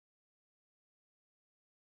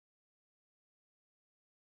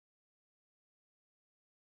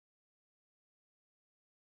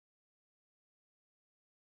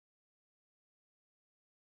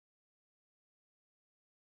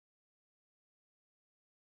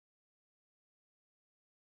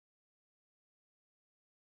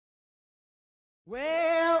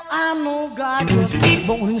Well, I know God was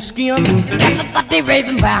born in skin. Everybody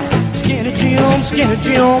raving about Skinny Jim, Skinny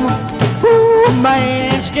Jim. Ooh,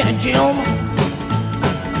 man, Skinny Jim.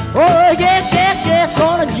 Oh, yes, yes, yes,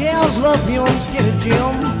 all the gals love him, Skinny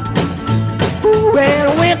Jim. Ooh,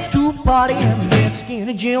 well, I went to a party and met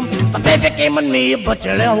Skinny Jim. My baby came with me, but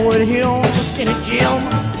you left with him, Skinny Jim.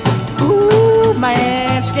 Ooh,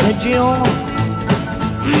 man, Skinny Jim.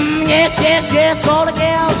 Yes, yes, yes, all the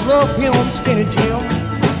gals love him, Skinny Jim.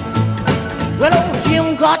 Well, old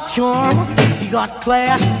Jim got charm, he got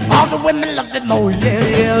class, all the women love him more, yeah,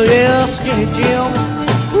 yeah, yeah, Skinny Jim.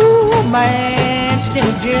 Ooh, man,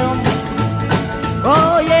 Skinny Jim.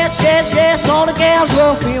 Oh, yes, yes, yes, all the gals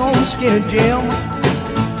love him, Skinny Jim.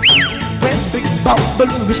 Well, big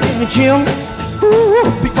bopaloo, Skinny Jim. Ooh,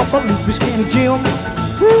 big bopaloo, Skinny Jim.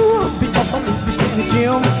 Ooh, big bopaloo, Skinny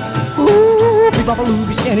Jim. Ooh,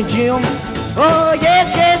 be-bop-a-loo, Skinny Jim. Oh,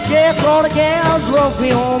 yes, yes, yes, all the gals love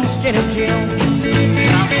him, Skinny Jim.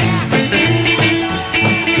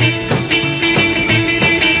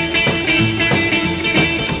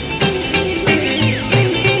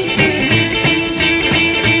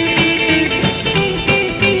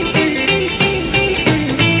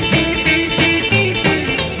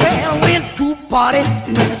 Well, I went to a party,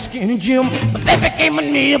 met Skinny Jim. My baby came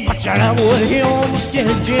with me, but you're not with him,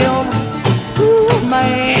 Skinny Jim. Ooh,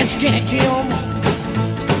 man, Skinny Jim.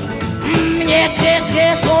 Yes, yes,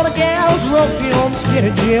 yes, all the gals love him,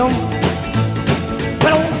 Skinny Jim.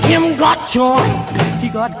 Well, old Jim got charm, he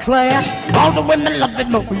got class, all the women love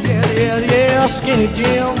him more, yeah, yeah, yeah, Skinny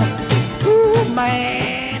Jim. Ooh,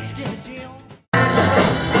 man, Skinny Jim.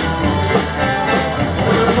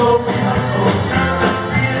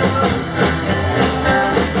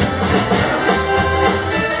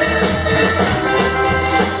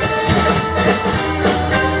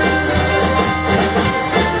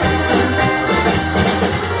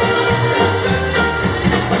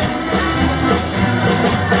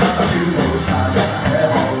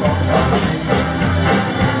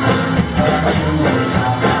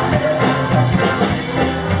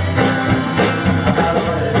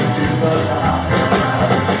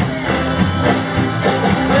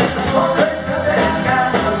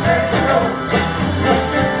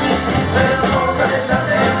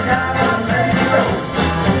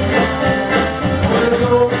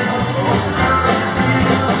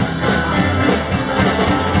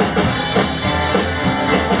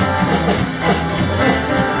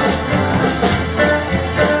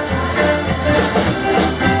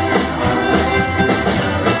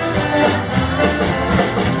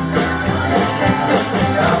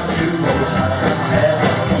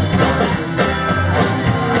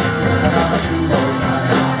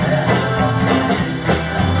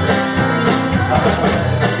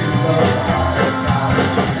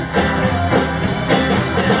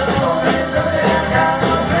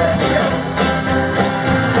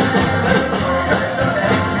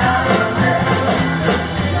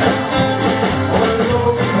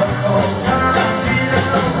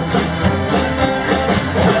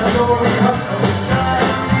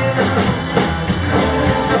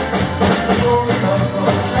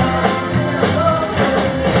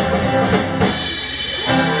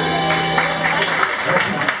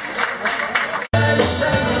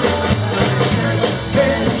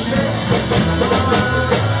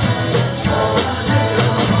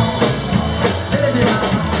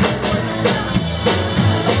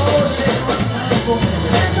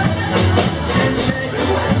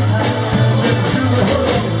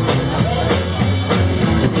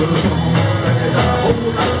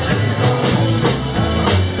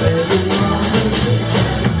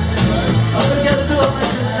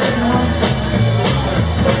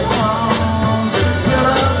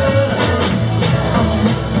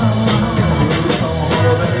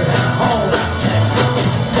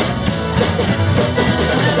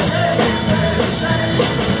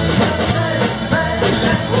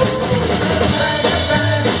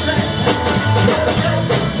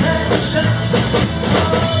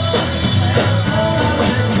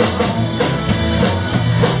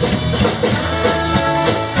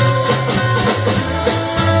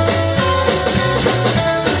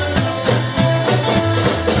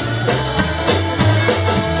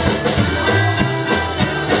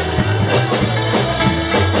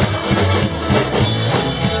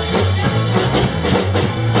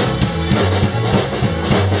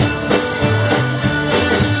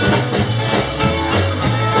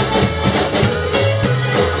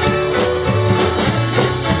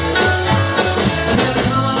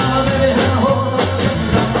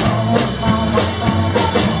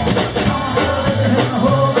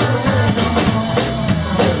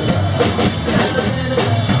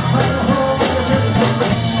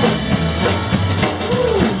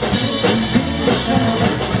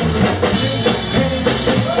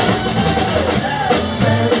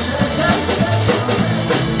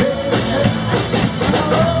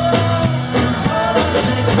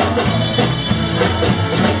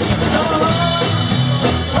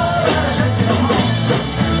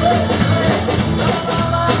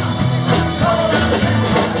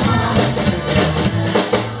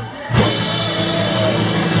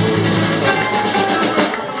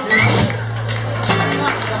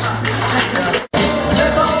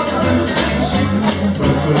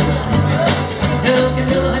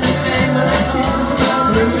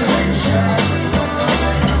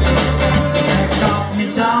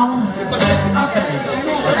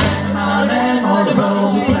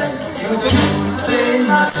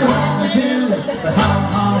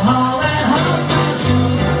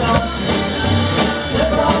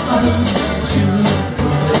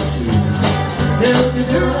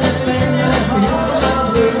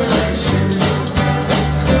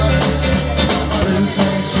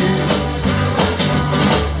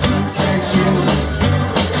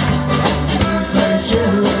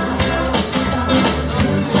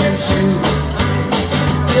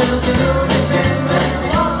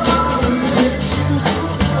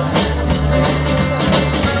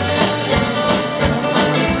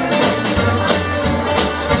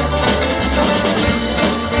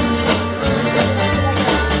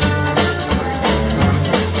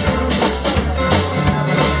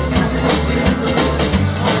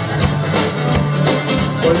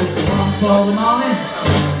 for the money,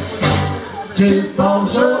 2 for the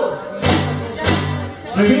show,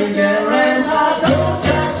 3 to get around. I don't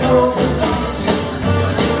just go for the money.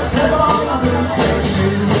 Step on my blue suede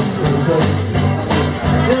shoes.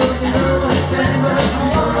 You can do anything but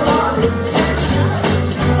on my blue suede shoes.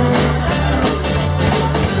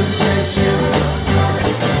 Blue suede shoes.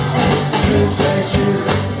 Blue suede shoes.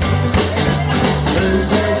 Blue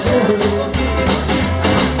suede shoes.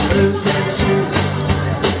 Blue suede shoes.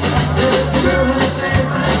 You can do anything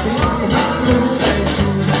but on my blue suede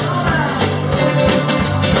shoes.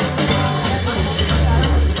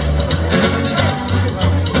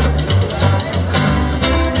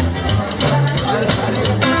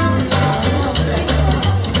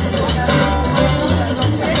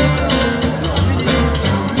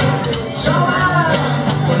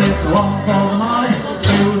 One for the money,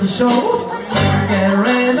 2 to the show. Get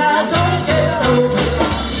ready, now don't get old.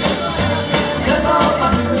 Get off my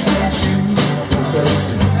blue suede shoes.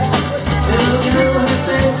 You can do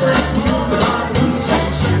anything but move on blue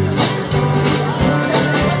suede shoes.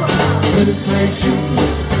 Blue suede shoes.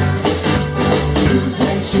 Blue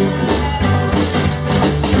suede shoes.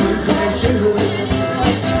 Blue suede shoes.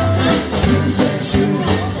 Blue suede shoes.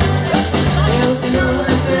 You can do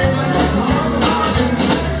anything but move on blue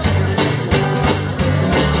suede shoes.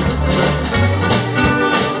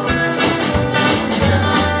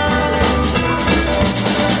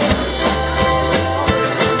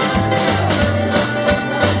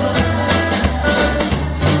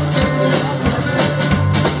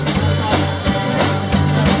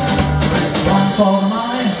 For the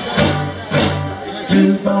money,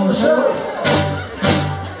 2 for the show,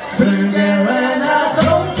 3 to get around. I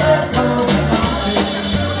don't just go for the money.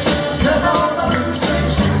 Step on my blue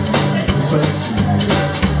suede shoes.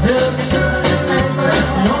 You can do anything but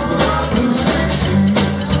on my blue suede shoes.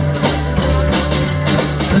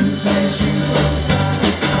 Blue suede shoes.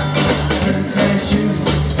 Blue suede shoes.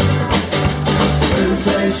 Blue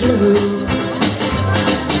suede shoes.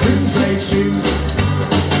 Blue suede shoes.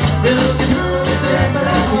 You can do anything but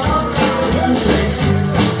on my blue suede shoes.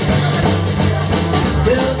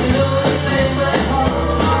 You can do anything but on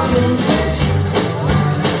my blue suede shoes.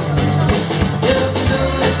 You can do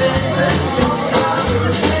anything but on my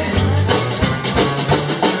blue suede shoes.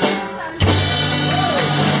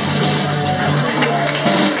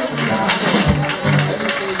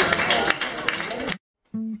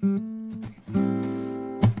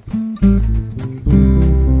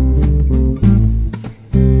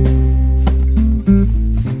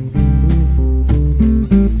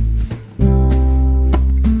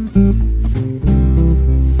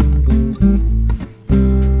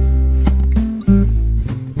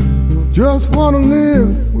 Just wanna live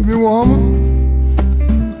with you, woman.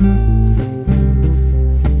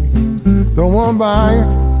 Don't wanna buy it,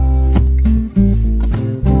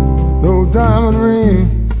 no diamond ring.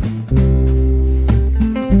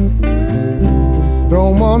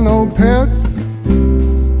 Don't want no pets,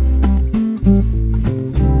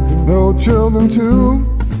 no children too.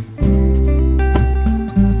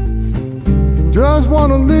 Just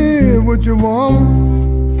wanna live with you, woman,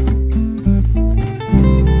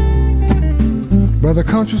 by the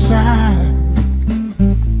countryside.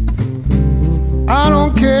 I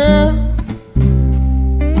don't care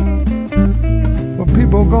what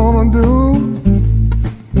people gonna do.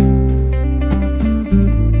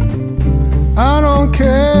 I don't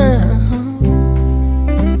care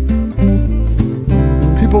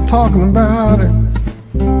people talking about it.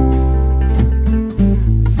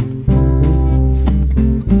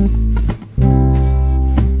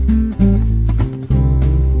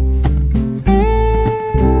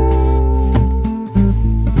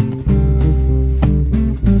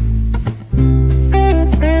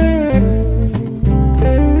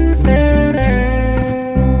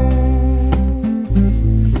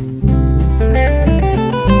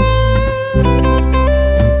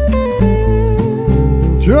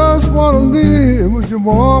 Just wanna live with you,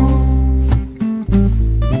 woman.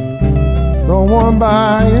 Don't wanna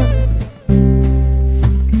buy it,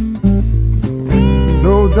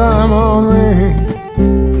 no diamond ring.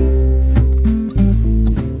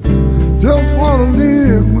 Just wanna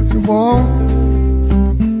live with you, woman.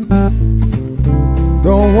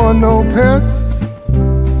 Don't want no pets,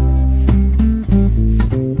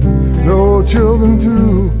 no children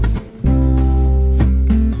too.